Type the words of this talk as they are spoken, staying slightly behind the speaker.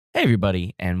Hey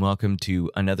everybody, and welcome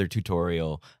to another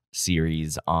tutorial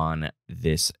series on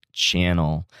this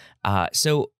channel.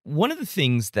 So one of the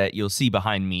things that you'll see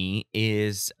behind me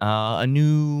is a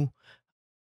new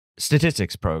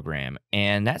statistics program,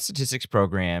 and that statistics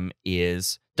program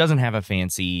doesn't have a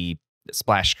fancy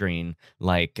splash screen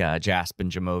like JASP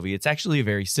and Jamovi. It's actually a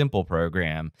very simple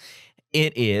program.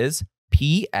 It is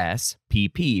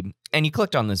PSPP, and you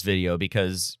clicked on this video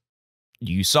because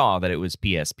you saw that it was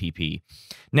PSPP.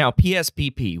 Now,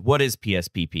 PSPP, what is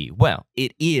PSPP? Well,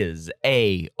 it is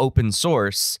a open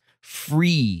source,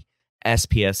 free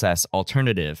SPSS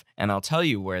alternative. And I'll tell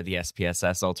you where the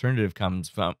SPSS alternative comes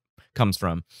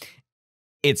from.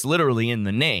 It's literally in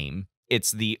the name.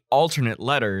 It's the alternate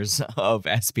letters of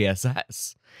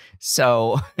SPSS.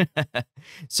 So,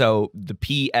 so the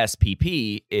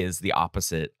PSPP is the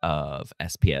opposite of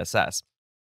SPSS.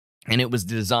 And it was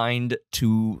designed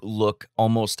to look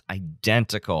almost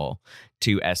identical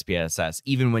to SPSS.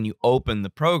 Even when you open the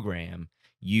program,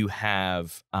 you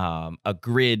have a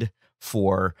grid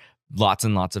for lots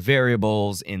and lots of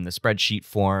variables in the spreadsheet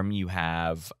form. You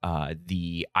have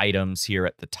the items here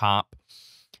at the top,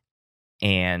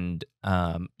 and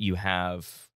you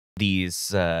have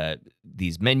these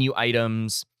menu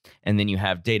items, and then you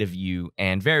have data view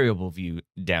and variable view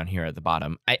down here at the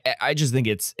bottom. I just think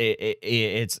it's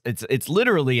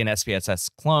literally an SPSS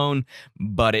clone,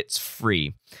 but it's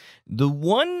free. The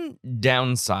one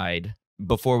downside,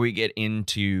 before we get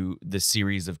into the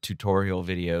series of tutorial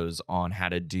videos on how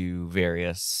to do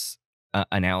various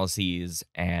analyses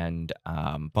and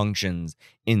functions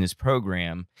in this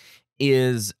program,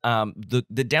 is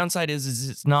the downside is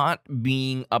it's not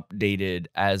being updated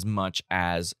as much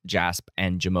as JASP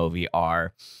and Jamovi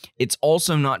are. It's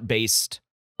also not based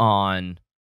on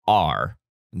R,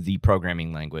 the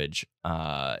programming language.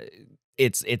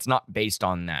 It's not based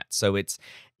on that. So it's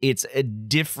a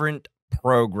different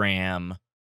program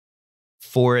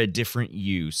for a different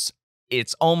use.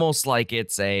 It's almost like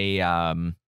it's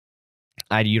a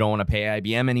you don't want to pay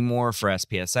IBM anymore for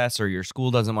SPSS, or your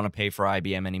school doesn't want to pay for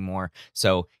IBM anymore.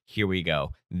 So here we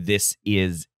go. This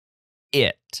is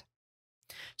it.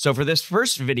 So for this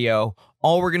first video,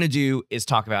 all we're going to do is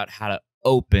talk about how to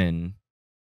open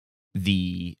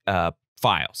the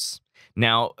files.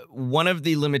 Now, one of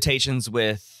the limitations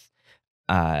with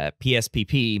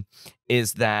PSPP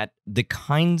is that the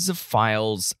kinds of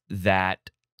files that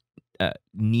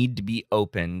need to be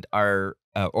opened are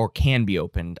or can be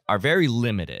opened are very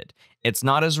limited. It's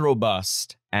not as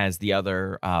robust as the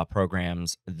other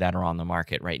programs that are on the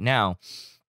market right now.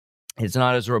 It's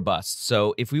not as robust.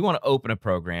 So if we want to open a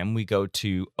program, we go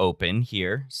to open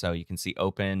here. So you can see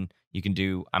open. You can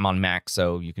do, I'm on Mac,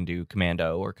 so you can do Command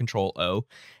O or Control O.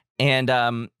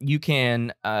 And you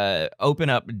can open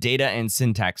up data and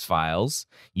syntax files.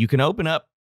 You can open up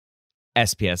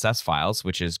SPSS files,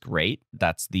 which is great.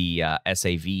 That's the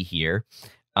SAV here.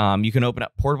 You can open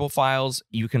up portable files.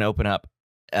 You can open up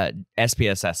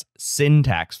SPSS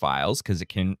syntax files because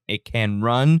it can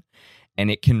run and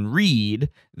it can read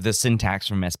the syntax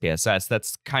from SPSS.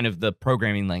 That's kind of the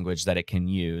programming language that it can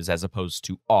use as opposed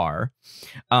to R.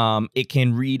 It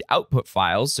can read output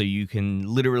files, so you can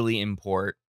literally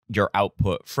import your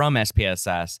output from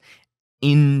SPSS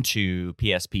into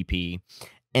PSPP.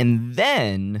 And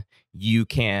then you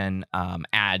can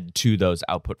add to those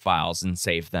output files and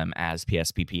save them as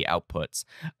PSPP outputs.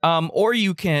 Or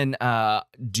you can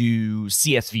do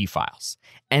CSV files.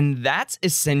 And that's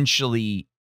essentially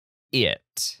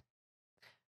it.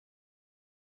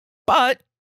 But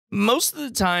most of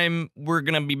the time, we're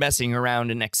going to be messing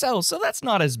around in Excel, so that's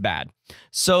not as bad.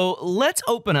 So let's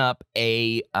open up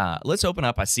a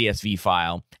CSV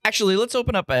file. Actually, let's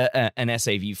open up an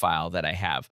SAV file that I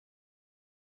have.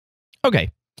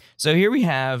 Okay, so here we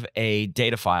have a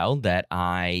data file that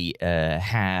I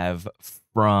have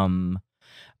from,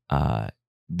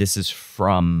 this is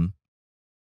from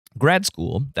grad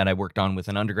school that I worked on with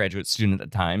an undergraduate student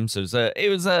at the time. So it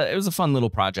was a fun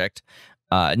little project.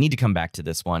 I need to come back to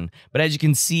this one. But as you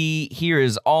can see, here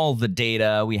is all the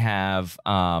data. We have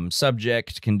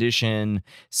subject, condition,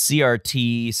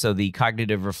 CRT, so the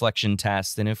cognitive reflection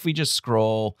test. And if we just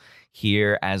scroll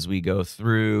here as we go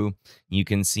through, you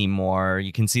can see more.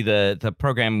 You can see the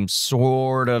program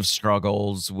sort of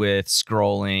struggles with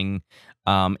scrolling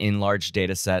in large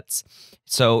data sets.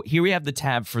 So here we have the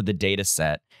tab for the data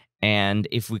set. And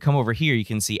if we come over here, you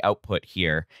can see output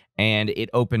here, and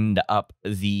it opened up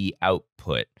the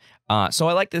output. So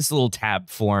I like this little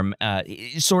tab form.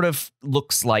 It sort of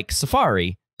looks like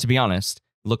Safari, to be honest.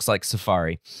 Looks like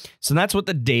Safari. So that's what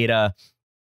the data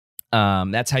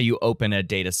That's how you open a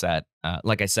data set.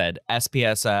 Like I said,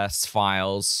 SPSS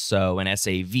files, so an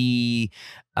SAV,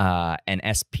 an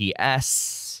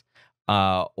SPS,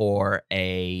 or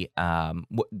a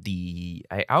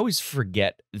I always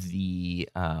forget the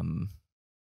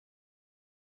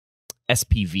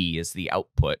SPV is the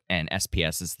output and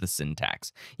SPS is the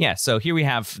syntax. Yeah, so here we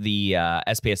have the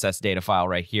SPSS data file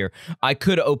right here. I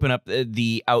could open up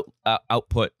the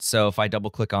output. So if I double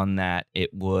click on that,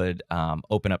 it would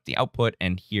open up the output.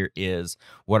 And here is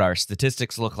what our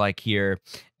statistics look like here.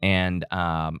 And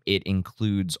it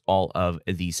includes all of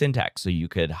the syntax. So you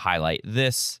could highlight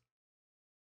this.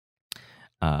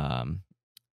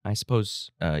 I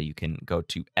suppose you can go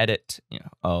to edit,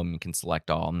 you can select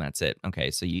all and that's it.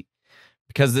 Okay, so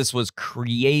because this was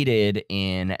created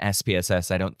in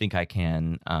SPSS, I don't think I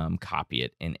can copy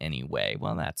it in any way.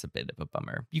 Well, that's a bit of a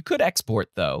bummer. You could export,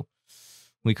 though.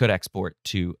 We could export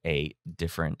to a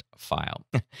different file.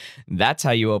 That's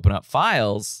how you open up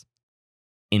files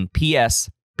in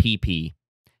PSPP.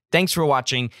 Thanks for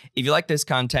watching. If you like this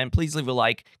content, please leave a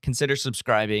like, consider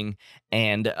subscribing,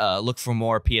 and look for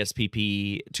more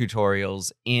PSPP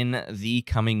tutorials in the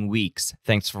coming weeks.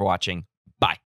 Thanks for watching.